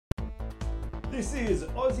This is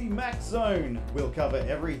Aussie Mac Zone. We'll cover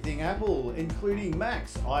everything Apple, including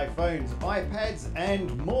Macs, iPhones, iPads,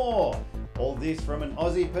 and more. All this from an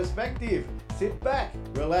Aussie perspective. Sit back,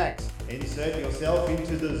 relax, and insert yourself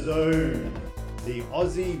into the zone. The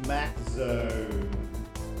Aussie Mac Zone.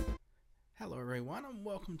 Hello everyone and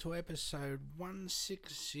welcome to episode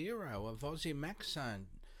 160 of Aussie Mac Zone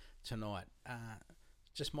tonight.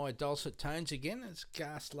 Just my dulcet tones again. It's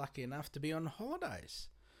Gas lucky enough to be on holidays.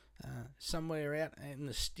 Somewhere out in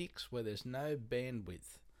the sticks where there's no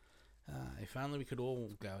bandwidth. If only we could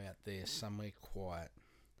all go out there somewhere quiet.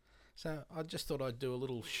 So I just thought I'd do a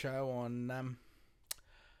little show on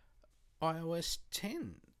iOS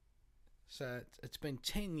 10. So it's been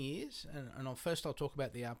 10 years, and I'll talk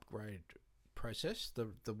about the upgrade process,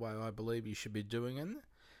 the way I believe you should be doing it.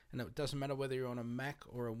 And it doesn't matter whether you're on a Mac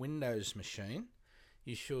or a Windows machine.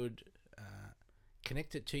 You should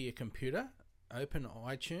connect it to your computer. Open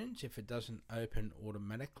iTunes if it doesn't open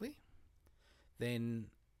automatically. Then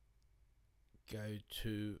go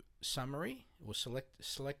to Summary or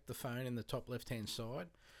select the phone in the top left hand side.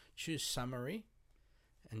 Choose Summary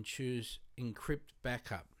and choose Encrypt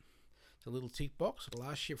Backup. It's a little tick box. It'll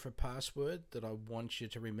ask you for a password that I want you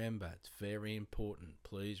to remember. It's very important.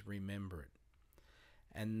 Please remember it.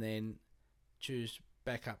 And then choose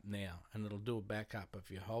Backup Now, and it'll do a backup of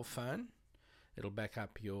your whole phone. It'll back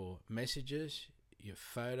up your messages, your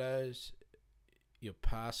photos, your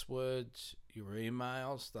passwords, your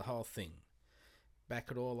emails, the whole thing. Back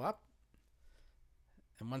it all up.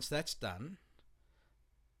 And once that's done,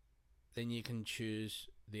 then you can choose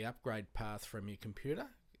the upgrade path from your computer,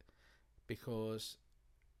 because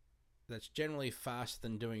that's generally faster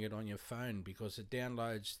than doing it on your phone, because it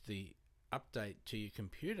downloads the update to your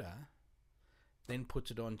computer, then puts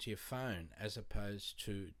it onto your phone, as opposed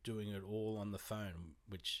to doing it all on the phone,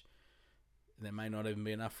 which there may not even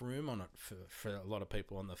be enough room on it for a lot of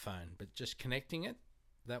people on the phone. But just connecting it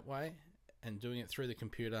that way and doing it through the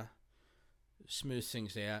computer smooths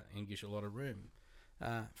things out and gives you a lot of room.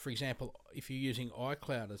 For example, if you're using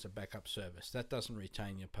iCloud as a backup service, that doesn't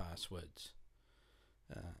retain your passwords.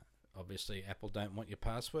 Obviously, Apple don't want your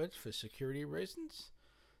passwords for security reasons,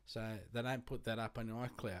 so they don't put that up on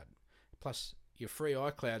iCloud. Plus, your free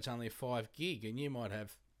iCloud's only 5 gig, and you might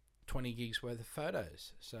have 20 gigs worth of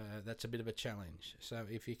photos, so that's a bit of a challenge. So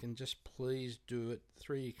if you can just please do it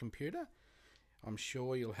through your computer, I'm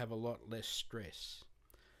sure you'll have a lot less stress.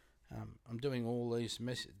 I'm doing all these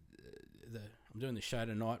I'm doing the show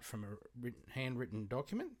tonight from a handwritten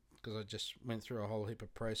document, because I just went through a whole heap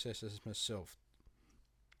of processes myself.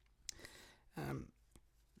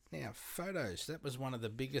 Now, photos, that was one of the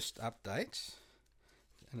biggest updates,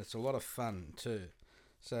 and it's a lot of fun too.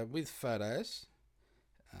 So with photos,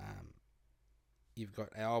 you've got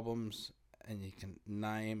albums, and you can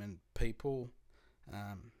name and people.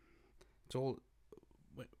 It's all,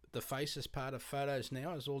 the faces part of photos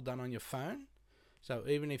now is all done on your phone. So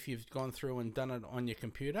even if you've gone through and done it on your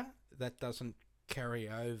computer, that doesn't carry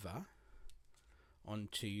over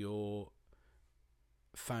onto your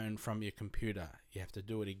phone from your computer. You have to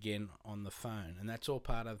do it again on the phone, and that's all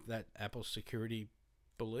part of that Apple security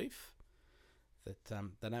belief, that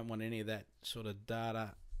they don't want any of that sort of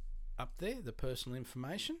data up there, the personal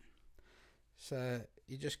information. So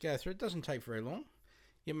you just go through. It doesn't take very long.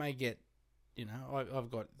 You may get,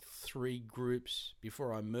 I've got 3 groups.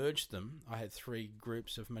 Before I merged them, I had 3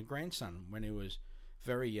 groups of my grandson when he was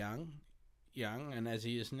very young, and as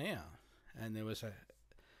he is now. And there was a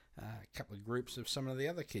couple of groups of some of the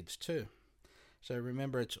other kids too. So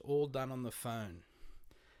remember, it's all done on the phone.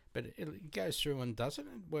 But it goes through and does it.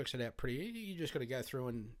 It works it out pretty easy. You just got to go through,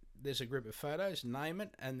 and there's a group of photos, name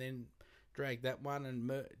it, and then drag that one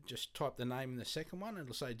and just type the name in the second one.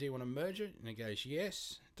 It'll say, do you want to merge it? And it goes,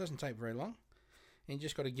 yes. It doesn't take very long. And you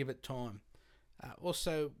just got to give it time.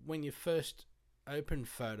 Also, when you first open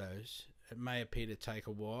photos, it may appear to take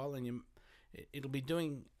a while, and it'll be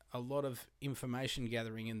doing a lot of information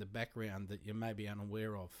gathering in the background that you may be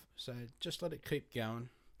unaware of. So just let it keep going,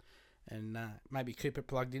 and maybe keep it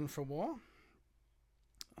plugged in for a while.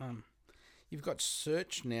 You've got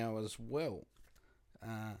search now as well.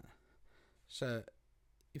 So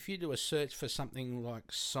if you do a search for something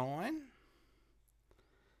like sign,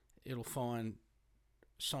 it'll find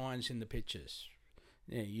signs in the pictures.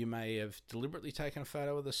 You may have deliberately taken a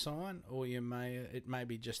photo of the sign, or it may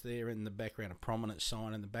be just there in the background, a prominent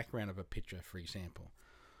sign in the background of a picture, for example.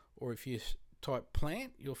 Or if you type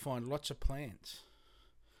plant, you'll find lots of plants.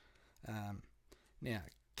 Now,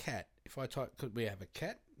 cat. If I type, could we have a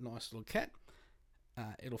cat? Nice little cat.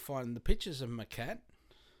 It'll find the pictures of my cat,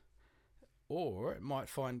 or it might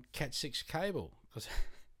find Cat 6 cable, because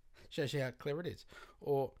Shows you how clever it is.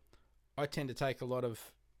 Or I tend to take a lot of,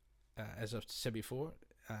 as I've said before,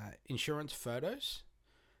 insurance photos,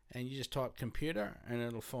 and you just type computer and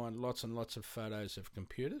it'll find lots and lots of photos of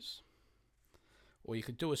computers. Or you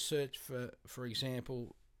could do a search for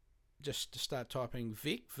example, just to start typing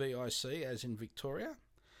Vic, V-I-C, as in Victoria,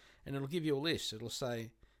 and it'll give you a list. It'll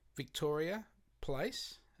say Victoria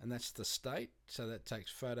Place, and that's the state, so that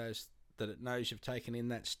takes photos that it knows you've taken in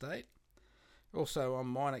that state. Also on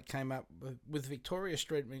mine it came up with Victoria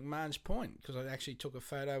Street, McMahon's Point, because I actually took a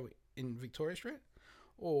photo in Victoria Street.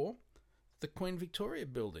 Or the Queen Victoria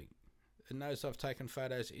building. It knows I've taken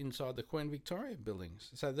photos inside the Queen Victoria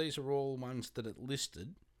buildings. So these are all ones that it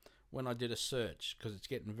listed when I did a search, because it's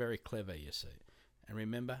getting very clever, you see. And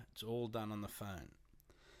remember, it's all done on the phone.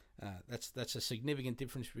 That's a significant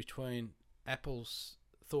difference between Apple's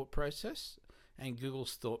thought process and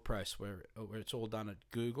Google's thought process, where it's all done at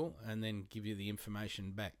Google and then give you the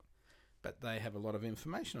information back. But they have a lot of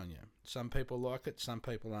information on you. Some people like it, some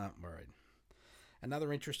people aren't worried.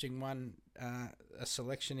 Another interesting one, a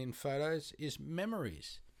selection in photos, is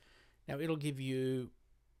memories. Now, it'll give you,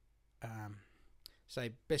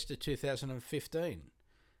 say, best of 2015,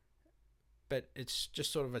 but it's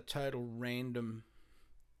just sort of a total random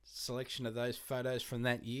selection of those photos from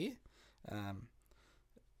that year.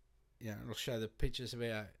 It'll show the pictures of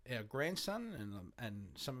our grandson and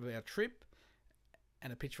some of our trip,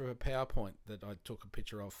 and a picture of a PowerPoint that I took a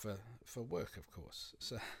picture of for work, of course.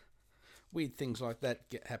 So weird things like that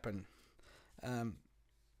happen.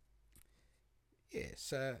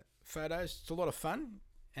 So photos, it's a lot of fun,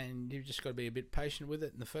 and you've just got to be a bit patient with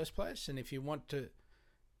it in the first place. And if you want to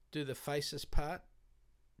do the faces part,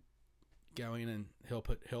 go in and help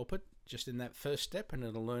it just in that first step, and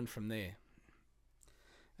it'll learn from there.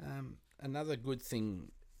 Another good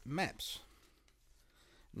thing, maps.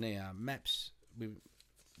 Now, maps,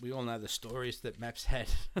 we all know the stories that maps had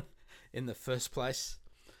in the first place.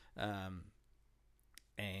 And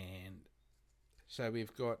so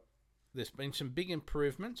there's been some big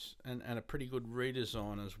improvements and a pretty good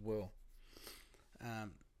redesign as well.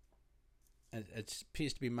 It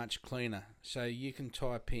appears to be much cleaner. So you can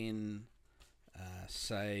type in,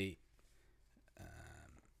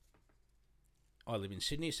 I live in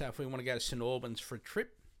Sydney, so if we want to go to St Albans for a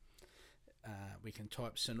trip, we can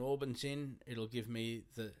type St Albans in. It'll give me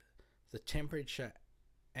the temperature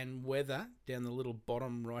and weather down the little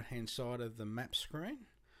bottom right hand side of the map screen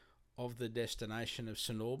of the destination of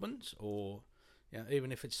St Albans, or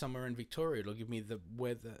even if it's somewhere in Victoria, it'll give me the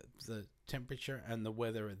weather, the temperature and the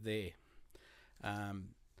weather there.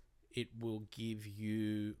 It will give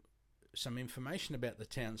you some information about the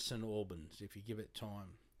town St Albans if you give it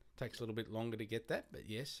time. It takes a little bit longer to get that, but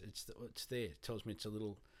yes, it's there. It tells me it's a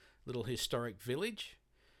little historic village.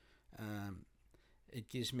 It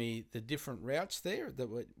gives me the different routes there,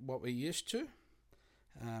 what we're used to.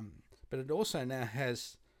 But it also now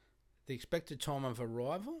has the expected time of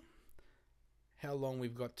arrival, how long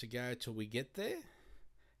we've got to go till we get there,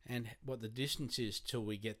 and what the distance is till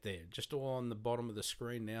we get there. Just all on the bottom of the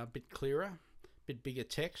screen now, a bit clearer, a bit bigger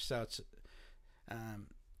text, so it's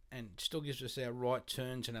and still gives us our right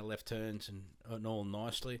turns and our left turns and all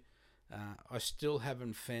nicely. I still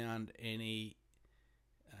haven't found any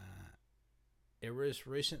errors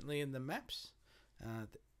recently in the maps,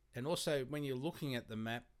 and also when you're looking at the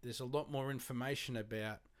map, there's a lot more information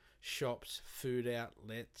about shops, food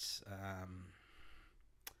outlets,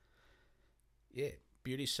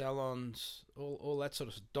 beauty salons, all that sort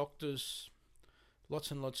of doctors,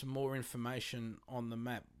 lots and lots of more information on the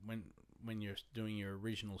map when you're doing your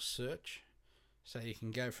original search, so you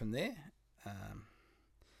can go from there.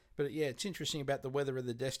 But it's interesting about the weather of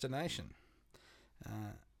the destination,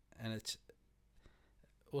 and it's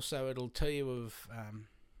also, it'll tell you of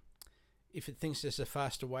if it thinks there's a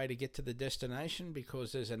faster way to get to the destination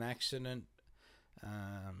because there's an accident,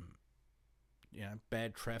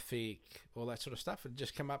 bad traffic, all that sort of stuff. It'll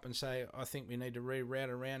just come up and say, I think we need to reroute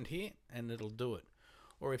around here, and it'll do it.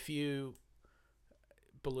 Or if you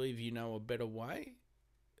believe you know a better way,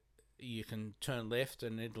 you can turn left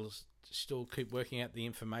and it'll still keep working out the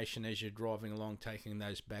information as you're driving along, taking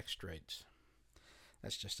those back streets.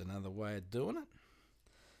 That's just another way of doing it.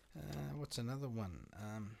 What's another one?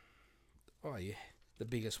 The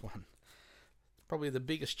biggest one. Probably the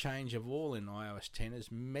biggest change of all in iOS 10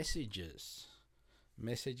 is messages.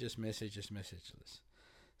 Messages.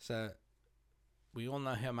 So we all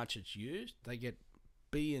know how much it's used. They get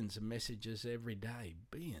billions of messages every day.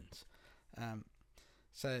 Billions.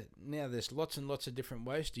 So now there's lots and lots of different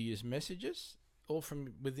ways to use messages, all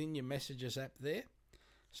from within your Messages app there.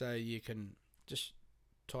 So you can just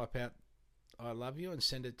type out, I love you and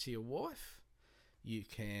send it to your wife. You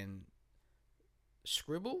can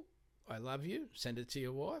scribble I love you, send it to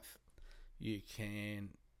your wife. You can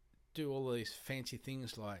do all these fancy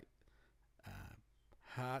things like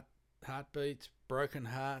heartbeats, broken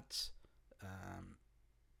hearts,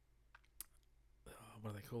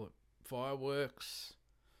 what do they call it? Fireworks,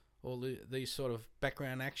 all these sort of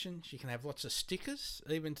background actions. You can have lots of stickers,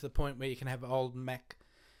 even to the point where you can have old Mac,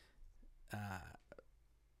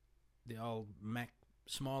 the old Mac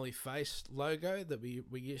smiley face logo that we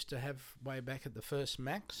used to have way back at the first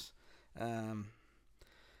Macs.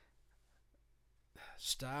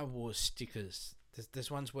 Star Wars stickers. There's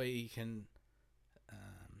ones where you can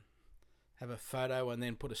have a photo and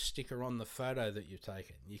then put a sticker on the photo that you've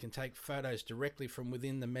taken. You can take photos directly from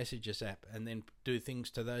within the Messages app and then do things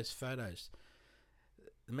to those photos.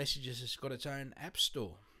 The Messages has got its own app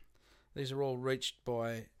store. These are all reached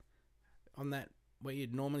by, on that, where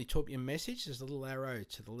you'd normally type your message, there's a little arrow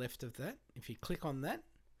to the left of that. If you click on that,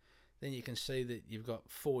 then you can see that you've got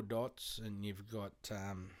 4 dots and you've got,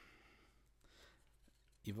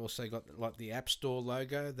 you've also got like the App Store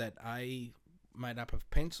logo, that A made up of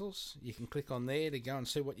pencils. You can click on there to go and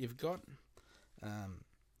see what you've got.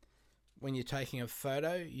 When you're taking a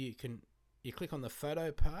photo, you click on the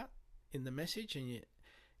photo part in the message, and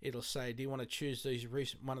it'll say, do you want to choose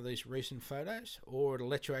one of these recent photos, or it'll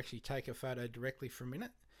let you actually take a photo directly from in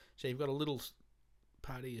it. So you've got a little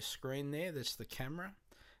part of your screen there that's the camera.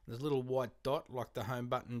 There's a little white dot like the home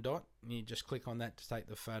button dot, and you just click on that to take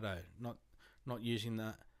the photo, not using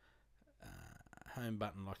the home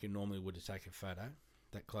button like you normally would to take a photo.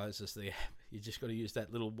 That closes the app. You just got to use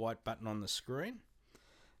that little white button on the screen.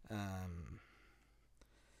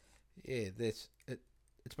 It's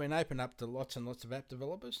been opened up to lots and lots of app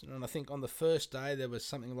developers, and I think on the first day there was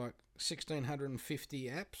something like 1,650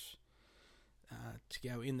 apps to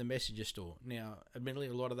go in the Messenger store. Now, admittedly,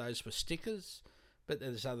 a lot of those were stickers, but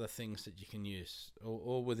there's other things that you can use,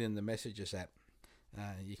 all within the Messages app.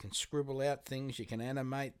 You can scribble out things, you can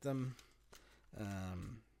animate them.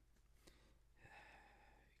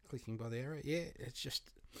 Clicking by the arrow, it's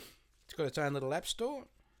got its own little app store,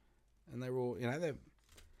 and they're all,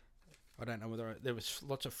 I don't know whether there was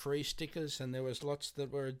lots of free stickers, and there was lots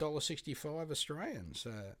that were $1.65 Australian.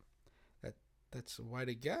 So that's the way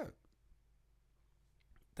to go.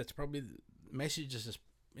 That's probably Messages is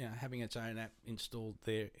having its own app installed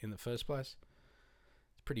there in the first place.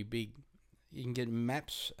 It's pretty big. You can get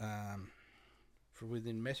maps for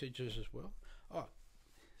within Messages as well. Oh,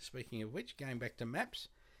 speaking of which, going back to maps,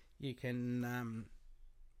 you can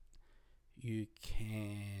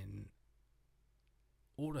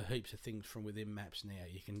order heaps of things from within Maps now.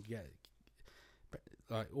 You can go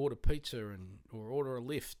like order pizza or order a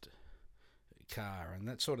lift car and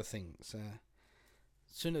that sort of thing. So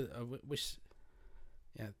sooner, I wish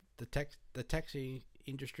the taxi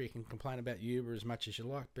industry can complain about Uber as much as you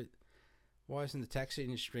like, but why isn't the taxi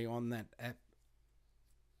industry on that app,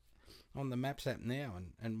 on the Maps app now,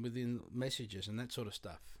 and within Messages and that sort of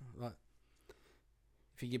stuff? Like,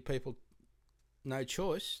 if you give people no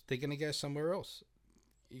choice, they're going to go somewhere else.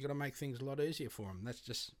 You got to make things a lot easier for them. That's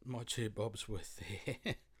just my 2 bobs worth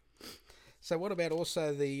there. So what about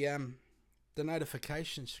also the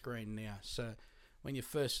notification screen now? So when you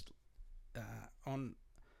first on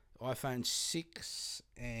iPhone 6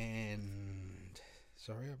 and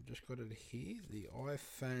I've just got it here, the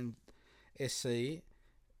iPhone SE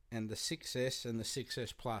and the 6S and the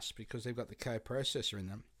 6S Plus, because they've got the co-processor in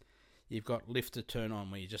them, you've got lift to turn on,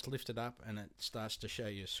 where you just lift it up and it starts to show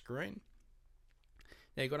your screen.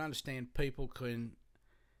 Now, you've got to understand, people can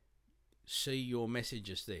see your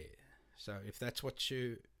messages there. So if that's what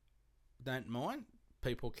you don't mind,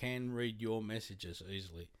 people can read your messages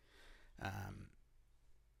easily.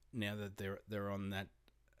 Now that they're on that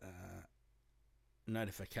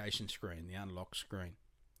notification screen, the unlock screen,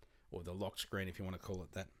 or the lock screen if you want to call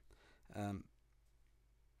it that.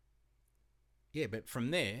 But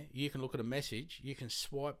from there you can look at a message, you can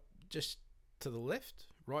swipe just to the left,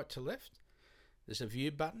 right to left. There's a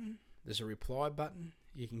view button, there's a reply button.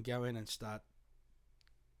 You can go in and start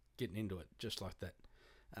getting into it just like that.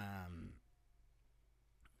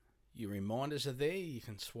 Your reminders are there. You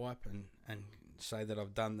can swipe and say that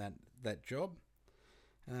I've done that job.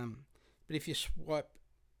 But if you swipe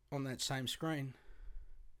on that same screen,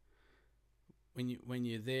 when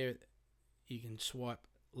you're there, you can swipe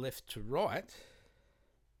left to right.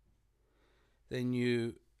 Then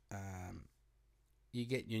you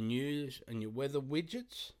get your news and your weather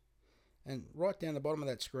widgets, and right down the bottom of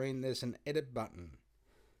that screen there's an edit button,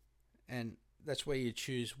 and that's where you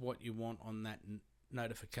choose what you want on that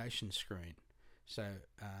notification screen. So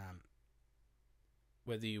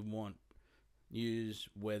whether you want news,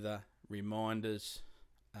 weather, reminders.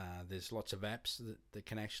 There's lots of apps that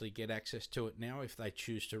can actually get access to it now if they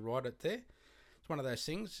choose to write it there. It's one of those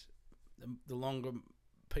things, the longer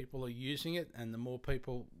people are using it and the more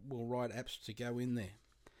people will write apps to go in there.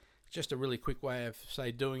 It's just a really quick way of,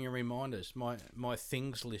 say, doing your reminders. My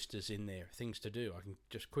things list is in there, things to do. I can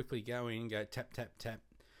just quickly go in and go tap, tap, tap,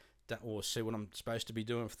 or see what I'm supposed to be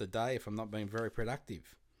doing for the day if I'm not being very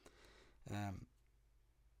productive.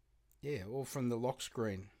 All from the lock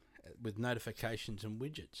screen with notifications and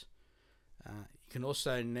widgets. You can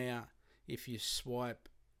also now, if you swipe,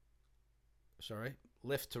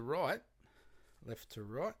 left to right,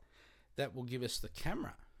 that will give us the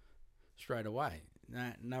camera straight away.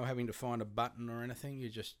 No having to find a button or anything. You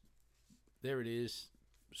just, there it is,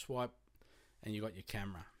 swipe, and you got your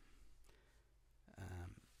camera.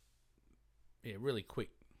 Really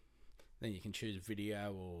quick. Then you can choose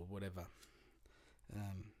video or whatever.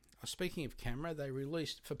 Speaking of camera, they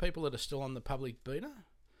released, for people that are still on the public beta,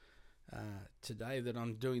 today that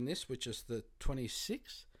I'm doing this, which is the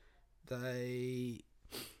 26th, they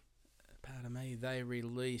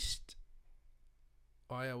released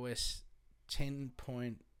iOS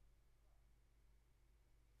 10.1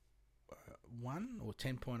 or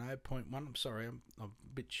 10.0.1. I'm sorry, I'm a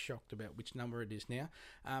bit shocked about which number it is now.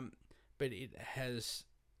 But it has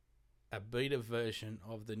a beta version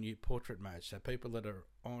of the new portrait mode. So people that are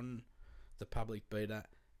on the public beta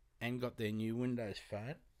and got their new Windows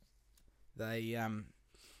phone, they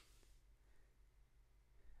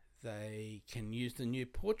can use the new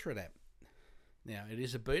portrait app. Now, it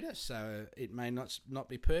is a beta, so it may not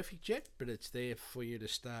be perfect yet, but it's there for you to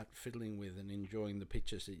start fiddling with and enjoying the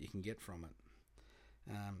pictures that you can get from it.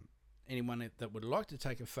 Anyone that would like to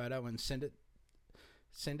take a photo and send it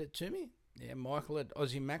to me, Michael at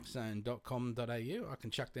aussiemaczone.com.au. I can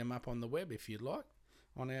chuck them up on the web if you'd like,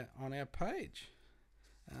 on our page.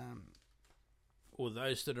 Or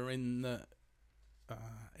those that are in our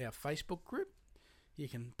Facebook group, you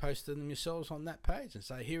can post them yourselves on that page and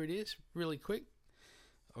say, here it is, really quick.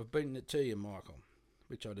 I've beaten it to you, Michael,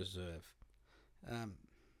 which I deserve.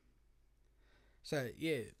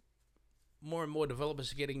 More and more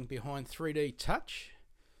developers are getting behind 3D touch.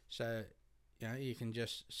 So, you can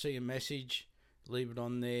just see a message, leave it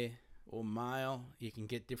on there, or mail. You can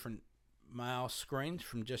get different mail screens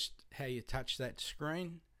from just how you touch that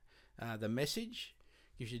screen. The message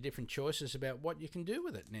gives you different choices about what you can do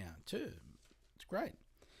with it now, too. It's great.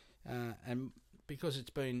 And because it's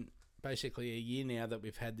been basically a year now that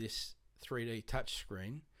we've had this 3D touch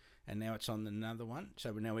screen, and now it's on another one.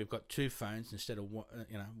 So now we've got two phones instead of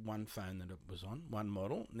one phone that it was on, one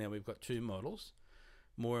model. Now we've got two models.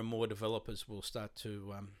 More and more developers will start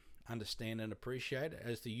to understand and appreciate it,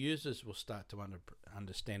 as the users will start to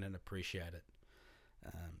understand and appreciate it.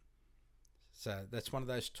 So that's one of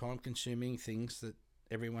those time-consuming things that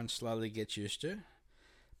everyone slowly gets used to.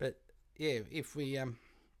 But if you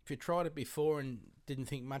tried it before and didn't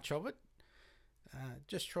think much of it,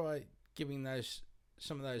 just try giving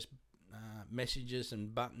some of those messages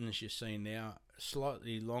and buttons you see now a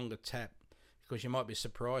slightly longer tap, because you might be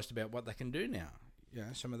surprised about what they can do now.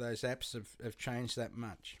 Some of those apps have changed that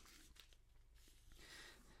much.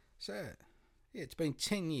 So, it's been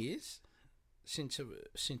 10 years since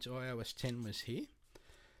iOS 10 was here.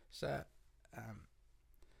 So,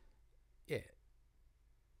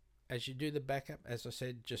 as you do the backup, as I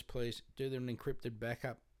said, just please do an encrypted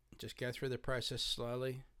backup. Just go through the process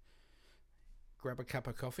slowly. Grab a cup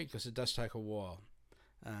of coffee, because it does take a while.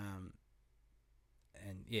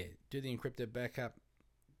 Do the encrypted backup.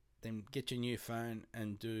 Then get your new phone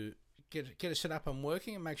and get it set up and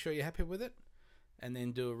working, and make sure you're happy with it, and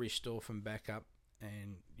then do a restore from backup,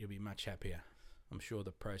 and you'll be much happier. I'm sure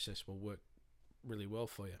the process will work really well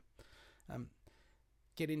for you.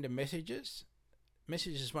 Get into messages.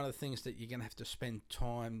 Messages is one of the things that you're going to have to spend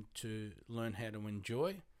time to learn how to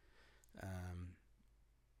enjoy.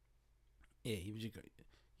 You've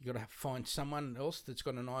got to find someone else that's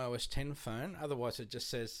got an iOS 10 phone. Otherwise, it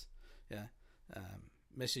just says,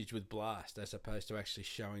 message with blast, as opposed to actually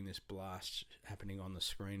showing this blast happening on the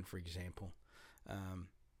screen, for example.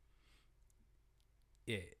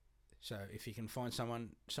 So if you can find someone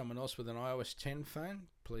else with an iOS 10 phone,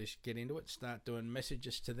 please get into it. Start doing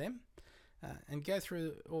messages to them, and go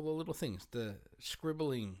through all the little things, the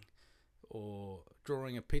scribbling or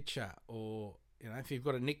drawing a picture, or if you've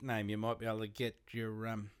got a nickname, you might be able to get your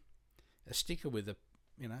a sticker with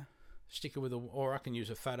or I can use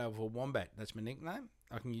a photo of a wombat. That's my nickname.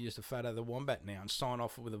 I can use a photo of the wombat now and sign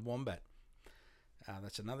off with a wombat.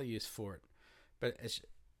 That's another use for it. But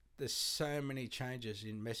there's so many changes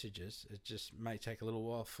in messages. It just may take a little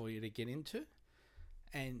while for you to get into,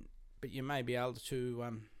 but you may be able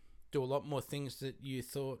to do a lot more things that you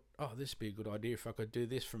thought, oh, this would be a good idea if I could do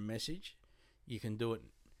this from message. You can do it.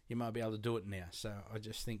 You might be able to do it now. So I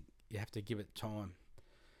just think you have to give it time.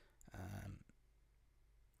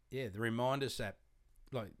 The reminders app,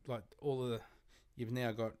 like all of the, you've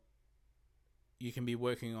now got, you can be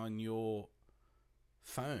working on your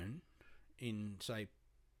phone in, say,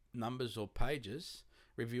 Numbers or Pages,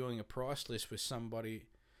 reviewing a price list with somebody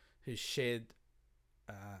who's shared,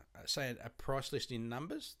 say, a price list in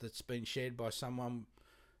Numbers that's been shared by someone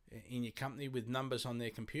in your company with numbers on their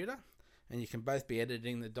computer, and you can both be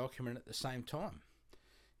editing the document at the same time.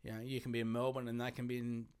 You know, you can be in Melbourne and they can be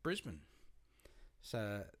in Brisbane.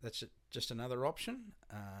 So that's just another option.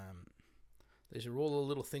 These are all the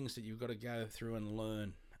little things that you've got to go through and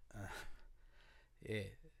learn.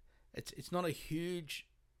 It's not a huge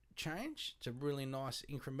change. It's a really nice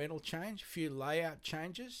incremental change. A few layout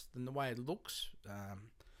changes than the way it looks.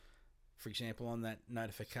 For example, on that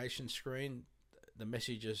notification screen, the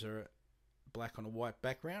messages are black on a white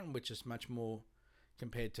background, which is much more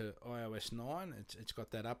compared to iOS 9. It's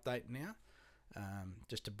got that update now,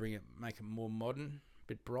 just to make it more modern, a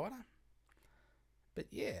bit brighter. But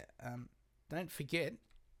yeah, don't forget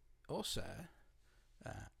also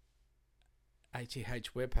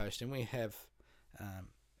ATH web hosting. We have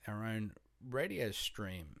our own radio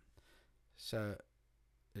stream, so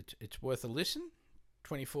it's worth a listen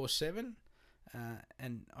 24/7.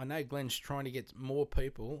 And I know Glenn's trying to get more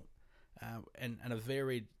people and a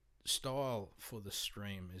varied style for the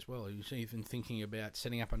stream as well. He's even thinking about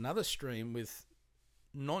setting up another stream with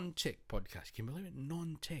non-tech podcasts. Can you believe it?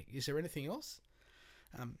 Non-tech. Is there anything else?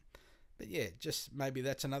 But yeah, just maybe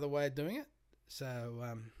that's another way of doing it.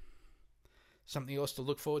 So something else to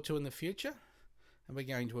look forward to in the future. And we're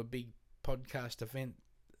going to a big podcast event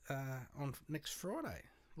on next Friday.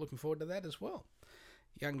 Looking forward to that as well.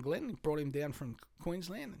 Young Glenn, brought him down from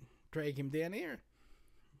Queensland and drag him down here.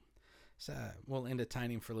 So we'll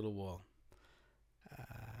entertain him for a little while.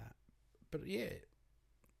 But yeah,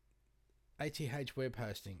 ATH web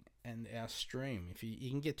hosting and our stream. If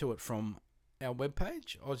you can get to it from our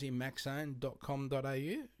webpage, aussiemaczone.com.au.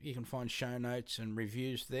 You can find show notes and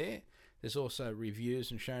reviews there. There's also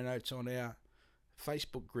reviews and show notes on our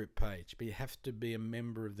Facebook group page, but you have to be a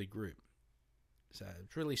member of the group. So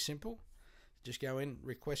it's really simple. Just go in,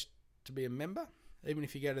 request to be a member. Even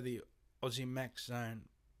if you go to the Aussie Mac Zone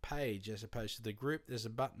page as opposed to the group, there's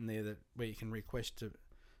a button there where you can request to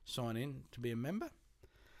sign in to be a member.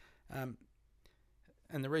 And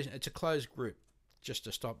the reason, it's a closed group, just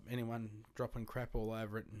to stop anyone dropping crap all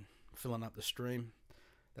over it and filling up the stream.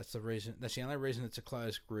 That's the reason. That's the only reason it's a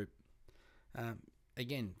closed group.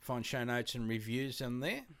 Again, find show notes and reviews on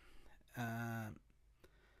there. I've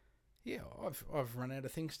run out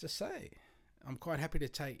of things to say. I'm quite happy to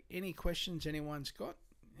take any questions anyone's got.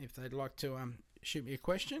 If they'd like to shoot me a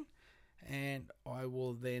question, and I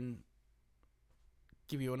will then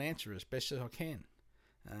give you an answer as best as I can.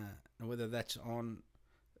 Whether that's on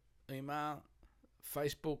email,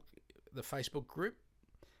 Facebook, the Facebook group,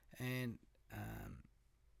 and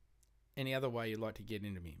any other way you'd like to get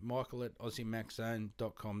into me. Michael at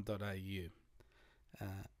aussiemaczone.com.au.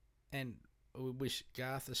 And we wish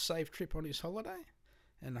Garth a safe trip on his holiday,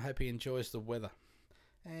 and I hope he enjoys the weather.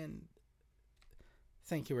 And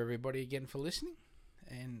thank you everybody again for listening,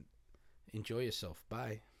 and enjoy yourself.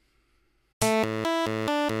 Bye.